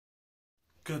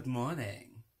Good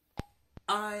morning.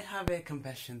 I have a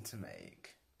confession to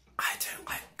make. I don't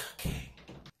like cooking.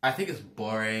 I think it's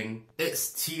boring,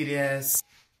 it's tedious,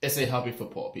 it's a hobby for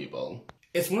poor people.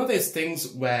 It's one of those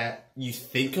things where you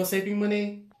think you're saving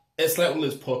money. It's like one of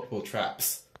those poor people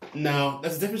traps. Now,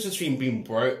 there's a difference between being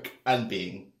broke and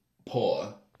being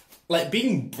poor. Like,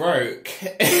 being broke,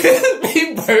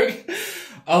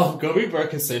 oh god, being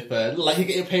broke is so fun. Like, you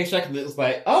get your paycheck and it's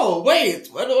like, oh wait,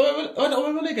 where do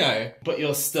I want to go? But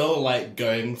you're still like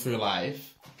going through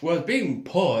life. Whereas being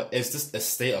poor is just a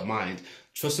state of mind.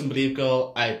 Trust and believe,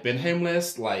 girl, I've been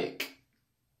homeless, like,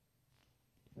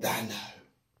 I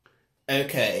know.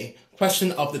 Okay,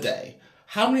 question of the day.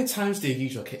 How many times do you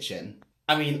use your kitchen?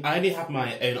 I mean, I only have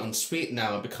my own ensuite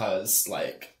now because,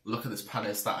 like, look at this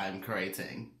palace that I'm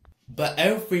creating. But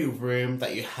every room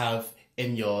that you have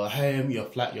in your home, your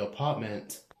flat, your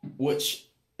apartment, which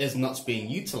is not being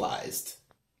utilised,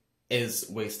 is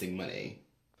wasting money.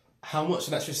 How much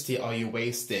electricity are you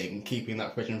wasting keeping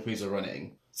that fridge and freezer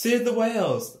running? Save the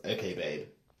whales! Okay, babe.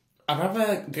 I'd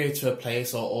rather go to a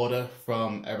place or order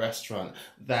from a restaurant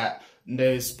that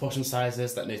knows portion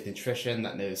sizes, that knows nutrition,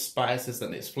 that knows spices,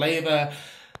 that knows flavour.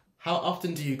 How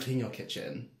often do you clean your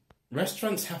kitchen?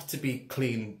 Restaurants have to be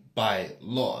clean by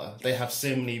law. They have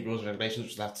so many rules and regulations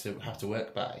which they have to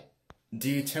work by. Do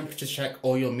you temperature check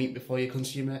all your meat before you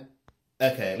consume it?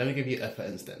 Okay, let me give you a for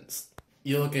instance.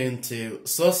 You're going to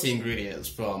source the ingredients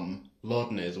from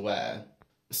Lord knows where.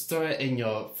 Store it in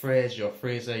your fridge, your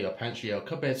freezer, your pantry, your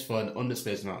cupboards for an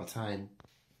undisclosed amount of time.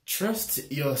 Trust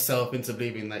yourself into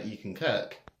believing that you can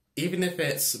cook. Even if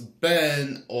it's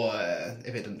burnt, or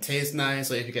if it doesn't taste nice,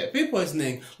 or if you get food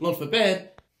poisoning, Lord forbid,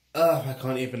 I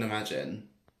can't even imagine.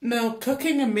 Now,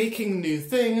 cooking and making new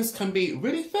things can be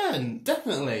really fun,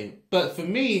 definitely. But for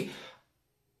me,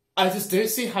 I just don't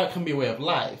see how it can be a way of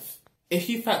life. If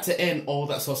you factor in all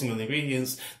that sourcing of the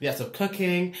ingredients, the act of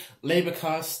cooking, labour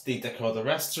costs, the decor of the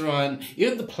restaurant,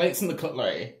 even the plates and the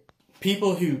cutlery,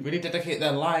 people who really dedicate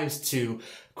their lives to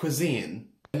cuisine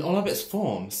in all of its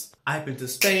forms. I've been to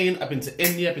Spain, I've been to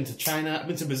India, I've been to China, I've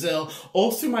been to Brazil,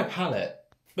 all through my palate.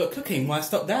 But cooking, why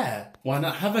stop there? Why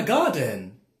not have a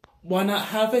garden? Why not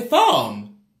have a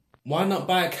farm? Why not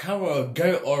buy a cow or a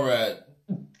goat or a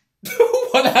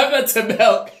whatever to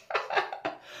milk?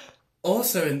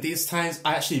 Also, in these times,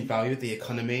 I actually value the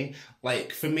economy.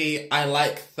 Like, for me, I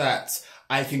like that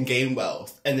I can gain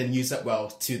wealth and then use that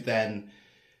wealth to then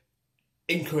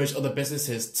encourage other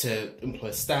businesses to employ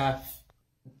staff,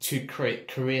 to create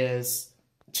careers,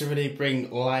 to really bring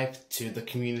life to the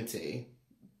community.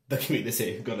 The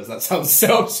community, God, does that sound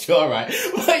so obscure, right?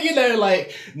 But, you know,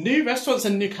 like, new restaurants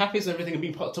and new cafes and everything are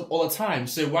being popped up all the time.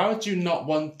 So why would you not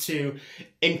want to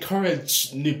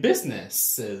encourage new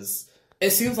businesses? It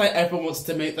seems like everyone wants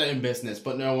to make their own business,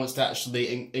 but no one wants to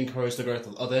actually encourage the growth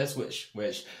of others,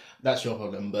 which that's your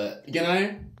problem, but, you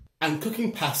know? And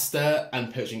cooking pasta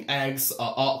and poaching eggs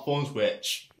are art forms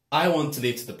which I want to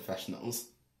leave to the professionals.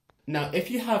 Now, if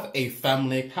you have a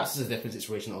family, perhaps it's a different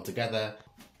situation altogether,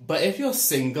 but if you're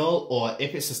single or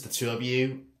if it's just the two of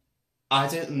you, I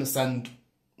don't understand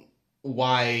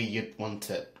why you'd want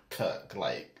to cook.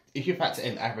 Like, if you factor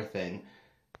in everything,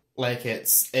 like,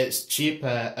 it's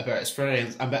cheaper, a better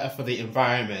experience, and better for the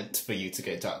environment for you to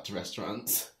go to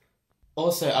restaurants.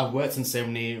 Also, I've worked in so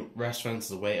many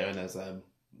restaurants as a waiter and as a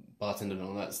bartender and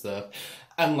all that stuff.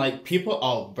 And, like, people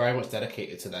are very much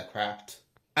dedicated to their craft.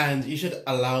 And you should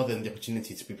allow them the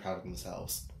opportunity to be proud of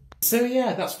themselves. So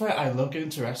yeah, that's why I love going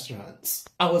to restaurants.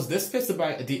 I was this close to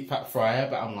buying a deep fat fryer,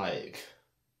 but I'm like,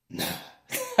 nah.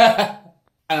 And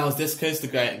I was this close to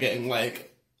getting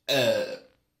like,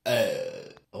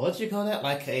 what do you call that?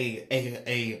 Like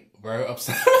a row of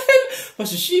salmon for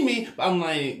sashimi. But I'm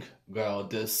like, girl,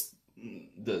 this,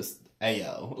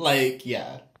 ayo. Like,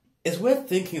 yeah. It's worth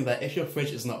thinking that if your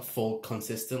fridge is not full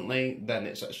consistently, then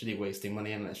it's actually wasting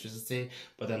money and electricity.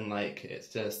 But then, like,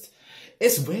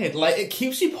 it's weird. Like, it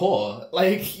keeps you poor.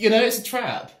 Like, you know, it's a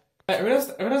trap. Like, I realize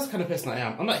the kind of person I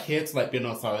am. I'm not here to, like, be an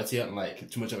authority on, like,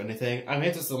 too much of anything. I'm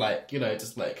here just to, like, you know,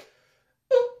 just, like,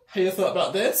 have you thought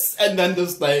about this? And then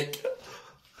just, like,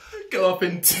 go up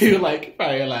into, like,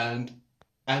 fairyland.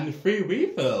 And free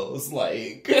refills,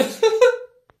 like...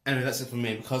 Anyway, that's it for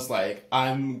me, because, like,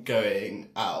 I'm going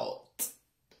out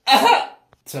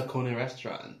to a corner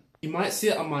restaurant. You might see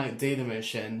it on my Daily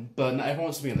Motion, but not everyone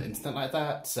wants to be on the internet like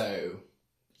that, so,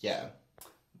 yeah.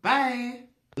 Bye!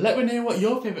 Let me know what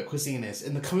your favourite cuisine is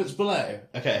in the comments below.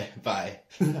 Okay, bye.